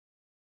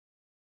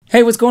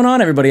Hey, what's going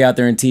on, everybody out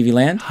there in TV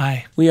land?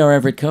 Hi. We are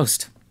Everett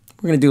Coast.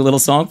 We're going to do a little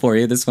song for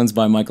you. This one's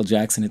by Michael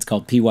Jackson. It's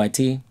called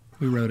P.Y.T.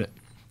 We wrote it.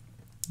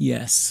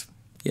 Yes.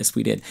 Yes,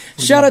 we did.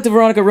 Shout out to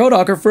Veronica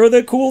Rodocker for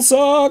the cool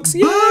socks.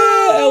 Yeah!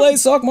 LA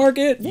Sock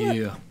Market.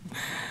 Yeah.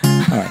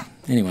 All right.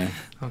 Anyway.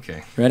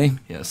 Okay. Ready?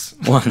 Yes.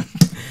 1,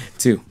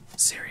 2.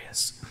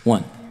 Serious.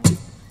 1, 2,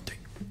 3.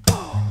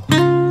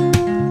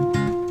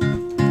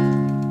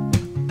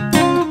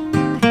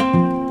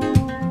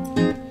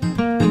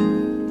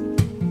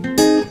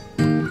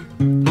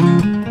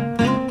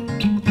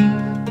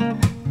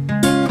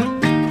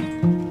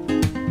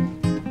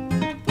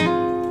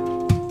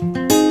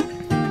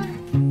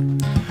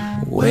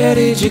 Where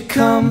did you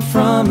come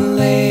from,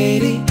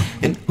 lady?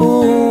 And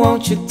ooh,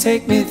 won't you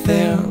take me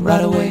there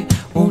right away?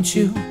 Won't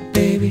you,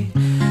 baby?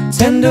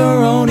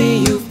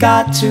 Tenderoni, you've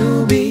got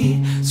to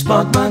be.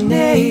 Spark my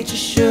nature,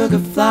 sugar,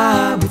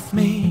 fly with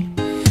me.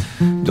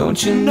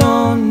 Don't you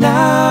know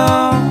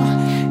now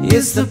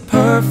is the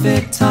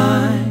perfect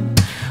time?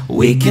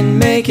 We can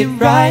make it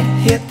right,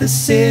 hit the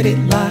city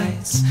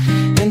lights.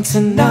 And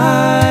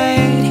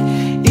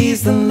tonight,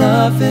 ease the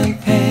love and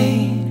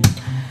pain.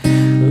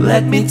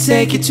 Let me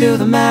take you to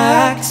the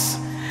max.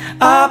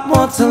 I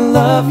want to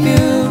love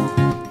you.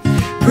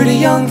 Pretty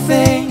young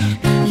thing,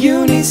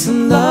 you need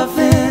some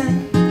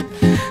loving.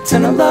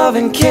 Ton of love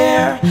and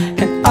care,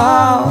 and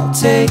I'll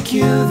take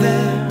you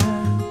there.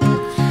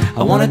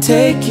 I wanna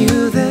take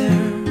you there.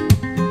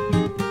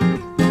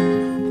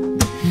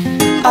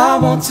 I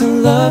want to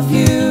love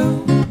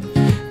you.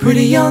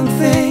 Pretty young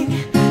thing,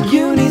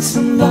 you need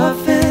some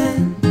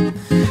loving.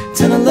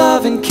 Ton of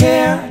love and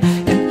care,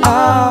 and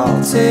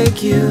I'll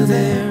take you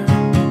there.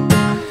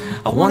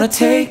 I wanna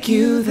take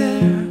you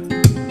there.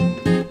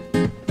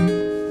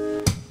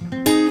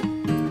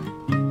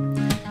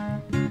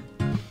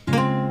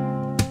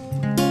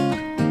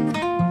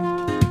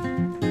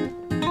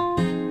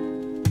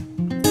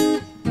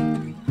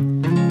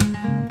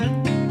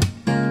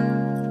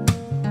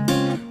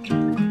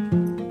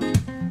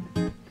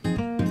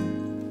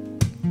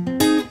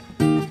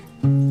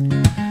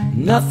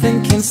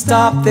 Nothing can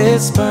stop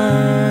this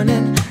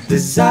burning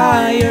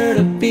desire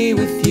to be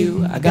with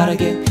you. I gotta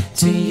get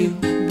to you,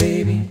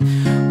 baby.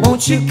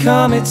 Won't you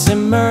come? It's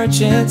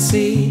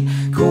emergency.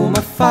 Cool my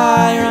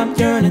fire, I'm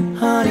yearning.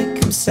 Honey,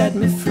 come set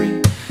me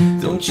free.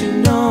 Don't you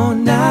know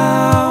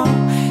now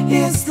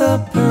is the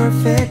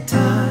perfect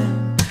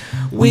time?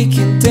 We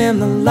can dim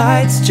the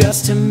lights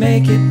just to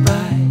make it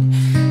right.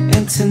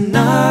 And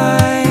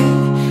tonight,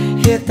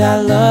 hit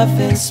that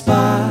loving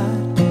spot.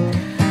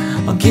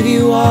 I'll give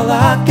you all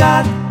I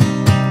got.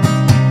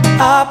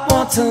 I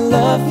want to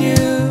love you.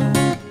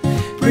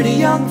 Pretty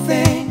young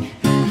thing,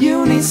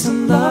 you need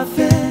some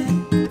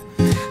loving.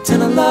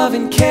 Ton of love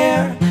and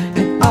care,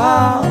 and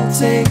I'll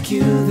take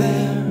you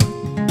there.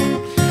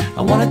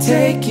 I wanna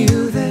take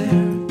you there.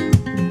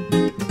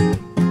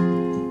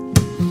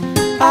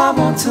 I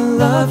want to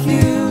love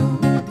you.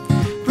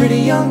 Pretty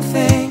young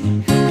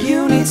thing,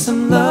 you need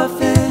some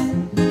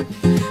loving.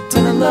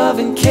 Ton of love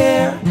and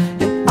care,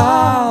 and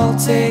I'll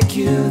take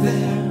you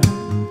there.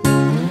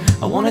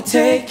 I wanna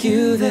take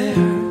you there.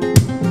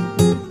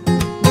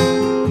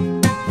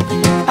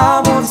 I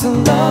want to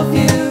love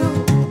you.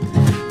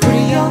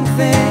 Pretty young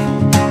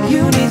thing,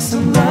 you need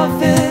some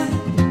loving.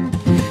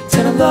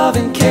 Ton of love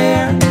and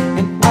care,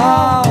 and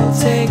I'll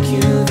take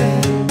you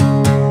there.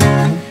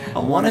 I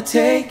wanna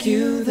take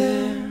you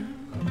there.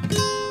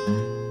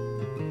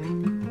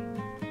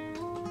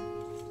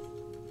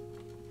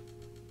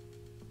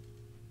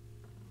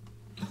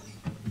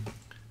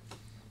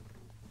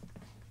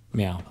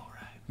 Meow.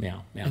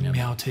 Meow, meow, And meow.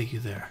 meow will take you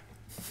there.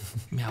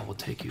 Meow will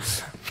take you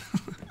there.